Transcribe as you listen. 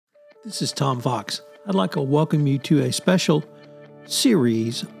This is Tom Fox. I'd like to welcome you to a special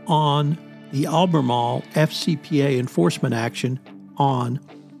series on the Albemarle FCPA enforcement action on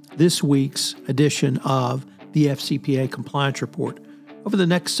this week's edition of the FCPA Compliance Report. Over the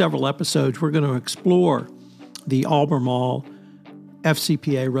next several episodes, we're going to explore the Albemarle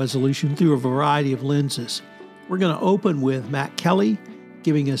FCPA resolution through a variety of lenses. We're going to open with Matt Kelly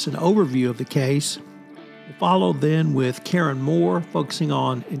giving us an overview of the case. We'll follow then with Karen Moore focusing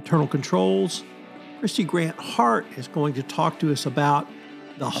on internal controls. Christy Grant Hart is going to talk to us about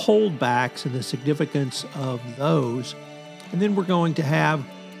the holdbacks and the significance of those. And then we're going to have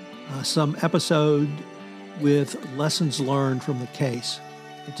some episode with lessons learned from the case.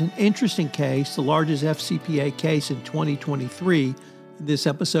 It's an interesting case, the largest FCPA case in 2023. In this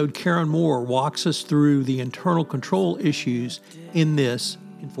episode, Karen Moore walks us through the internal control issues in this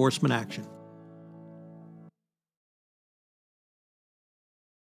enforcement action.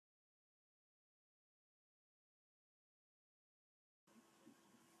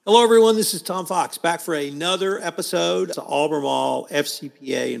 Hello, everyone. This is Tom Fox, back for another episode of the Albemarle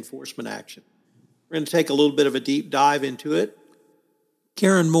FCPA enforcement action. We're going to take a little bit of a deep dive into it.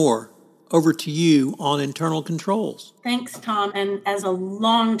 Karen Moore, over to you on internal controls. Thanks, Tom. And as a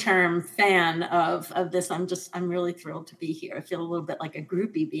long-term fan of this, I'm really thrilled to be here. I feel a little bit like a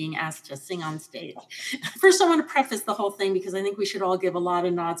groupie being asked to sing on stage. First, I want to preface the whole thing because I think we should all give a lot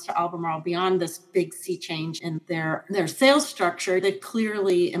of nods to Albemarle beyond this big sea change in their sales structure. They've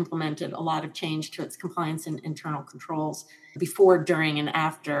clearly implemented a lot of change to its compliance and internal controls before, during, and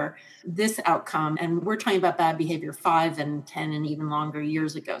after this outcome. And we're talking about bad behavior 5 and 10 and even longer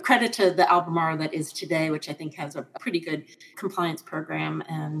years ago. Credit to the Albemarle that is today, which I think has a pretty good compliance program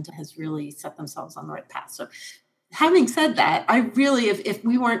and has really set themselves on the right path. So having said that, I really, if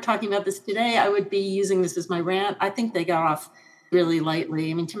we weren't talking about this today, I would be using this as my rant. I think they got off really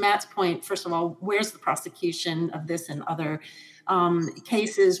lightly. I mean, to Matt's point, first of all, where's the prosecution of this and other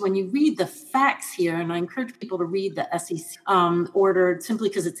cases? When you read the facts here, and I encourage people to read the SEC order simply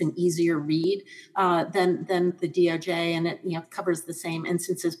because it's an easier read than the DOJ, and it covers the same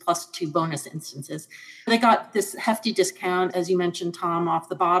instances plus 2 bonus instances. They got this hefty discount, as you mentioned, Tom, off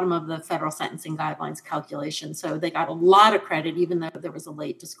the bottom of the federal sentencing guidelines calculation. So they got a lot of credit, even though there was a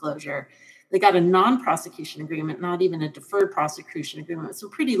late disclosure. They got a non-prosecution agreement, not even a deferred prosecution agreement. So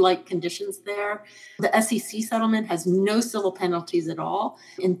pretty light conditions there. The SEC settlement has no civil penalties at all,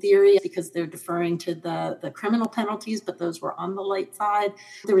 in theory, because they're deferring to the criminal penalties, but those were on the light side.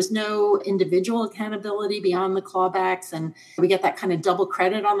 There was no individual accountability beyond the clawbacks, and we get that kind of double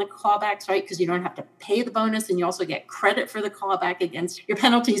credit on the clawbacks, right? Because you don't have to pay the bonus, and you also get credit for the clawback against your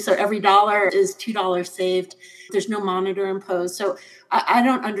penalty. So every dollar is $2 saved. There's no monitor imposed. So I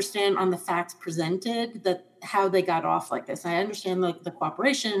don't understand on the facts presented that how they got off like this. I understand the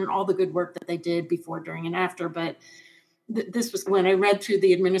cooperation and all the good work that they did before, during, and after, but this was, when I read through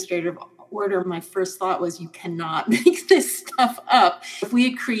the administrative order, my first thought was, you cannot make this stuff up. If we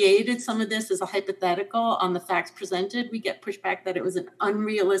had created some of this as a hypothetical on the facts presented, we get pushback that it was an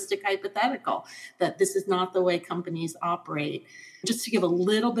unrealistic hypothetical, that this is not the way companies operate. Just to give a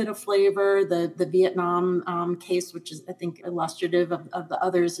little bit of flavor, the Vietnam case, which is, I think, illustrative of the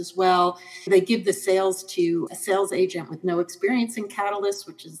others as well, they give the sales to a sales agent with no experience in catalysts,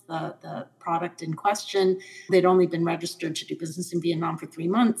 which is the product in question. They'd only been registered to do business in Vietnam for 3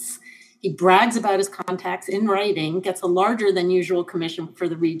 months. He brags about his contacts in writing, gets a larger than usual commission for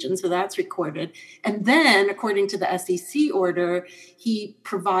the region, so that's recorded. And then, according to the SEC order, he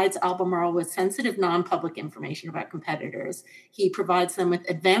provides Albemarle with sensitive non-public information about competitors. He provides them with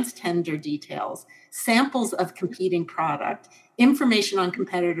advanced tender details, samples of competing product, information on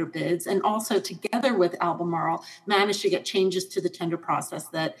competitor bids, and also, together with Albemarle, managed to get changes to the tender process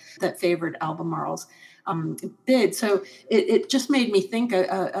that favored Albemarle's bid. So it just made me think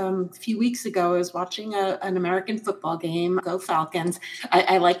a few weeks ago, I was watching an American football game, Go Falcons.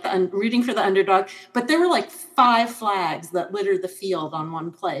 I like rooting for the underdog, but there were like 5 flags that littered the field on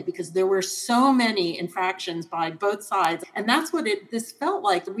one play because there were so many infractions by both sides. And that's what this felt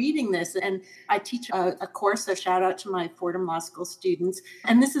like reading this. And I teach a course, so shout out to my Fordham Law School students.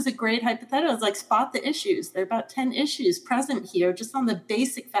 And this is a great hypothetical. It's like, spot the issues. There are about 10 issues present here, just on the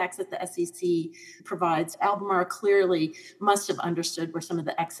basic facts that the SEC provides. Albemarle clearly must have understood where some of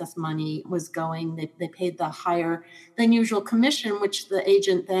the excess money was going. They paid the higher than usual commission, which the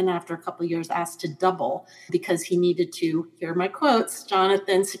agent then, after a couple of years, asked to double because he needed to, here are my quotes,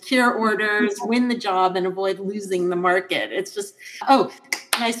 Jonathan, secure orders, win the job, and avoid losing the market. It's just,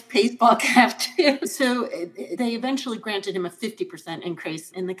 nice baseball cap too. So they eventually granted him a 50%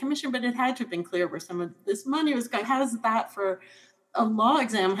 increase in the commission, but it had to have been clear where some of this money was going. How's that for a law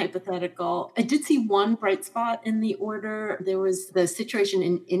exam hypothetical, I did see one bright spot in the order. There was the situation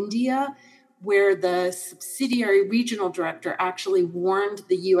in India where the subsidiary regional director actually warned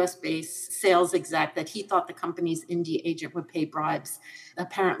the US-based sales exec that he thought the company's India agent would pay bribes.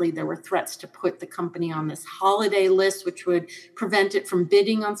 Apparently, there were threats to put the company on this holiday list, which would prevent it from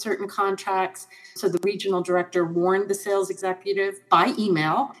bidding on certain contracts. So the regional director warned the sales executive by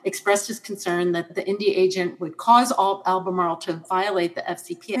email, expressed his concern that the India agent would cause Albemarle to violate the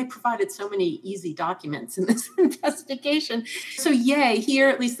FCPA. They provided so many easy documents in this investigation. So yay, here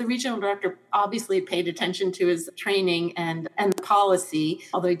at least the regional director obviously paid attention to his training and the policy,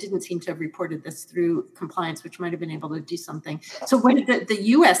 although he didn't seem to have reported this through compliance, which might have been able to do something. So what did the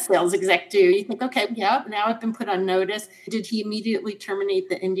US sales exec do? You think, okay, yeah, now I've been put on notice. Did he immediately terminate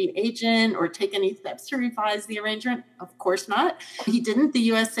the India agent or take any steps to revise the arrangement? Of course not. He didn't. The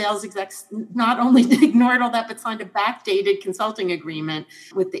US sales exec not only ignored all that, but signed a backdated consulting agreement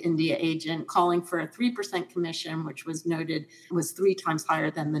with the India agent calling for a 3% commission, which was noted was 3 times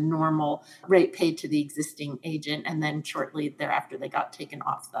higher than the normal rate paid to the existing agent. And then shortly thereafter, they got taken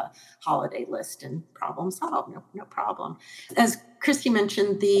off the holiday list and problem solved. No problem. As Christy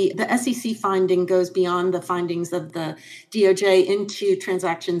mentioned, the SEC finding goes beyond the findings of the DOJ into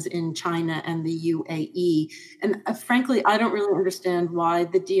transactions in China and the UAE. And frankly, I don't really understand why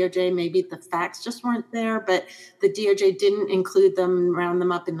the DOJ, maybe the facts just weren't there, but the DOJ didn't include them, round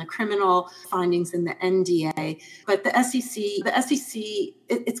them up in the criminal findings in the NDA. But the SEC,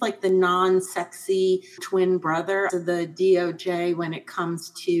 it's like the non-sexy twin brother of the DOJ when it comes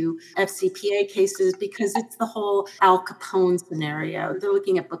to FCPA cases, because it's the whole Al Capone scenario. They're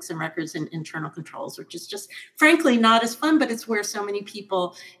looking at books and records and internal controls, which is just frankly not as fun, but it's where so many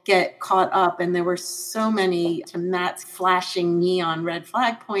people get caught up. And there were so many, to Matt's flashing neon red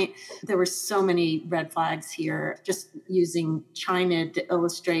flag point, there were so many red flags here. Just using China to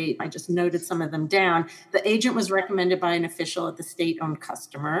illustrate, I just noted some of them down. The agent was recommended by an official at the state-owned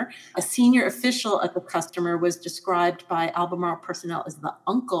customer. A senior official at the customer was described by Albemarle personnel as the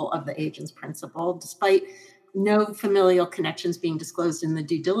uncle of the agent's principal, despite no familial connections being disclosed in the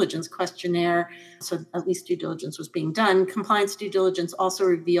due diligence questionnaire. So at least due diligence was being done. Compliance due diligence also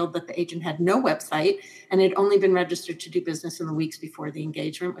revealed that the agent had no website and had only been registered to do business in the weeks before the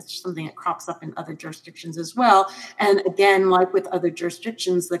engagement, which is something that crops up in other jurisdictions as well. And again, like with other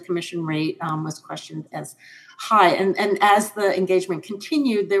jurisdictions, the commission rate was questioned as high. And as the engagement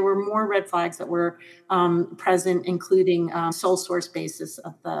continued, there were more red flags that were present, including sole source basis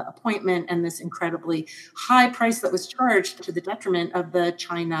of the appointment and this incredibly high price that was charged to the detriment of the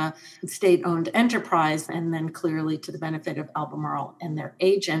China state-owned enterprise, and then clearly to the benefit of Albemarle and their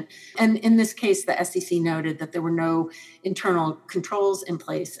agent. And in this case, the SEC noted that there were no internal controls in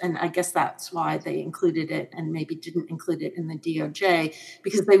place. And I guess that's why they included it and maybe didn't include it in the DOJ,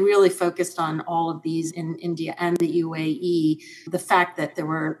 because they really focused on all of these in India and the UAE, the fact that there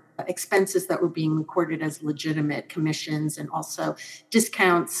were expenses that were being recorded as legitimate commissions and also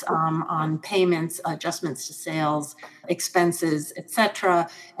discounts on payments, adjustments to sales, expenses, etc.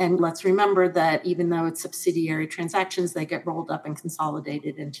 And let's remember that even though it's subsidiary transactions, they get rolled up and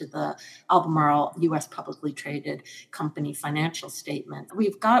consolidated into the Albemarle U.S. publicly traded company financial statement.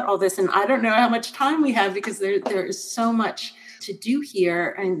 We've got all this, and I don't know how much time we have because there is so much to do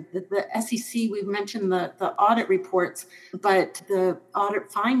here. And the SEC, we've mentioned the audit reports, but the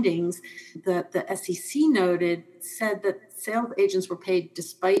audit findings that the SEC noted said that sales agents were paid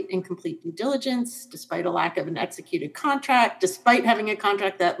despite incomplete due diligence, despite a lack of an executed contract, despite having a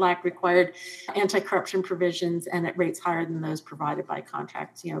contract that lacked required anti-corruption provisions and at rates higher than those provided by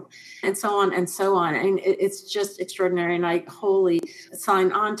contracts, and so on and so on. And it's just extraordinary. And I wholly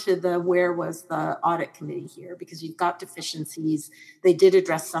sign on to the where was the audit committee here, because you've got deficiencies. They did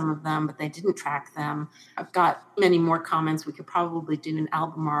address some of them, but they didn't track them. I've got many more comments. We could probably do an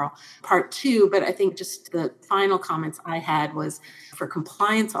Albemarle part 2, but I think just the final comments I had was for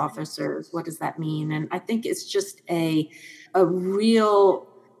compliance officers, what does that mean? And I think it's just a real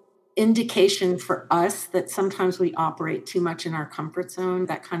indication for us that sometimes we operate too much in our comfort zone,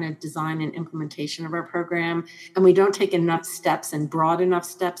 that kind of design and implementation of our program, and we don't take enough steps and broad enough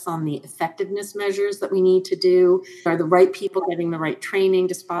steps on the effectiveness measures that we need to do. Are the right people getting the right training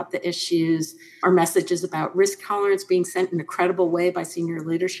to spot the issues? Are messages about risk tolerance being sent in a credible way by senior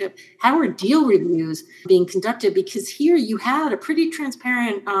leadership? How are deal reviews being conducted? Because here you had a pretty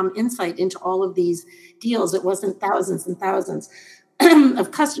transparent insight into all of these deals. It wasn't thousands and thousands of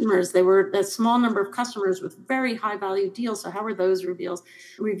customers. They were a small number of customers with very high value deals. So how are those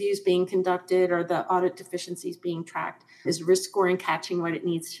reviews being conducted? Are the audit deficiencies being tracked? Is risk scoring catching what it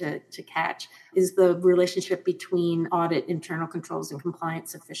needs to catch? Is the relationship between audit, internal controls, and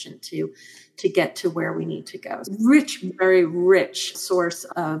compliance sufficient to get to where we need to go? Rich, very rich source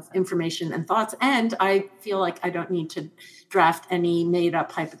of information and thoughts. And I feel like I don't need to draft any made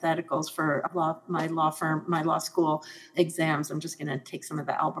up hypotheticals for my law school exams. I'm just going to take some of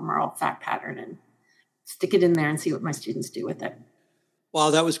the Albemarle fact pattern and stick it in there and see what my students do with it. Wow,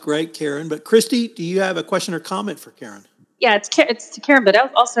 that was great, Karen. But Christy, do you have a question or comment for Karen? Yeah, it's to Karen, but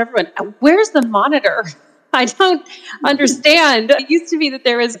also everyone. Where's the monitor? I don't understand. It used to be that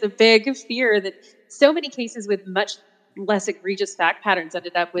there was a big fear that so many cases with much less egregious fact patterns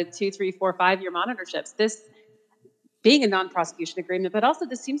ended up with 2, 3, 4, 5-year monitorships. This being a non-prosecution agreement, but also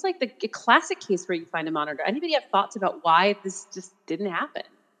this seems like the classic case where you find a monitor. Anybody have thoughts about why this just didn't happen?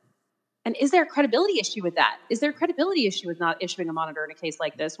 And is there a credibility issue with that? Is there a credibility issue with not issuing a monitor in a case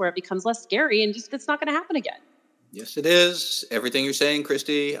like this where it becomes less scary and just it's not going to happen again? Yes, it is. Everything you're saying,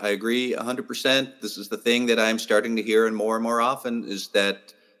 Christy, I agree 100%. This is the thing that I'm starting to hear and more often is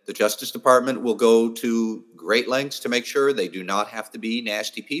that the Justice Department will go to great lengths to make sure they do not have to be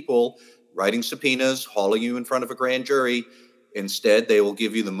nasty people writing subpoenas, hauling you in front of a grand jury. Instead, they will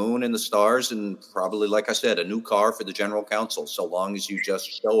give you the moon and the stars and probably, like I said, a new car for the general counsel, so long as you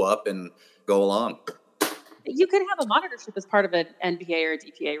just show up and go along. You could have a monitorship as part of an NPA or a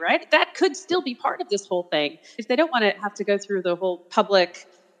DPA, right? That could still be part of this whole thing. If they don't want to have to go through the whole public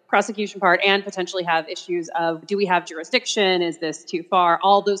prosecution part and potentially have issues of, do we have jurisdiction? Is this too far?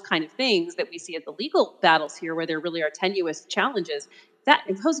 All those kind of things that we see at the legal battles here where there really are tenuous challenges. That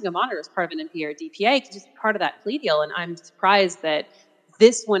imposing a monitor as part of an NPA or DPA could just be part of that plea deal. And I'm surprised that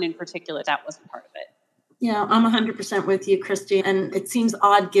this one in particular, that wasn't part of it. Yeah, I'm 100% with you, Christy. And it seems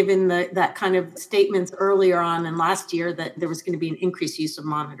odd given that kind of statements earlier on in last year that there was going to be an increased use of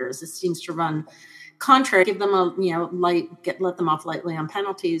monitors. It seems to run contrary, give them a, let them off lightly on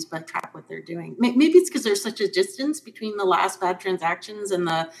penalties, but track what they're doing. Maybe it's because there's such a distance between the last bad transactions and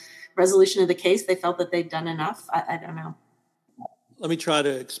the resolution of the case. They felt that they'd done enough. I don't know. Let me try to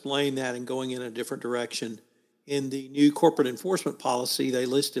explain that and going in a different direction. In the new corporate enforcement policy, they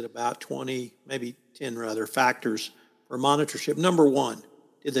listed about 20, maybe 10 rather, factors for monitorship. Number one,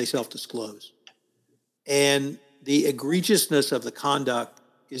 did they self-disclose? And the egregiousness of the conduct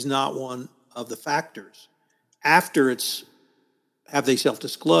is not one of the factors. After it's, have they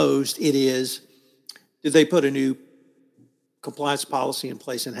self-disclosed, it is, did they put a new compliance policy in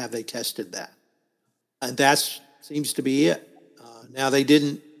place and have they tested that? And that seems to be it. Now, they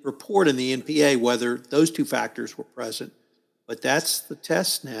didn't report in the NPA whether those two factors were present, but that's the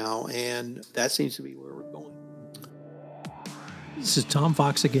test now, and that seems to be where we're going. This is Tom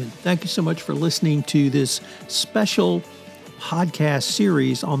Fox again. Thank you so much for listening to this special podcast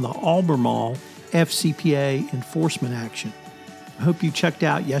series on the Albemarle FCPA enforcement action. I hope you checked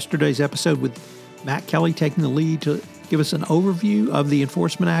out yesterday's episode with Matt Kelly taking the lead to give us an overview of the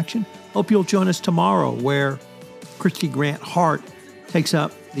enforcement action. Hope you'll join us tomorrow where Christy Grant Hart takes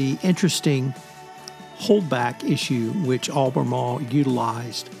up the interesting holdback issue which Albemarle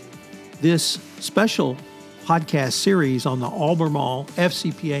utilized. This special podcast series on the Albemarle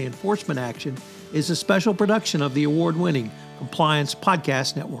FCPA enforcement action is a special production of the award-winning Compliance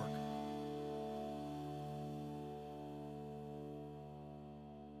Podcast Network.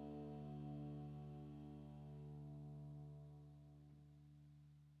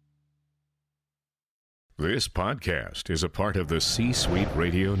 This podcast is a part of the C-Suite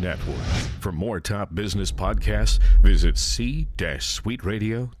Radio Network. For more top business podcasts, visit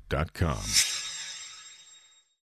c-suiteradio.com.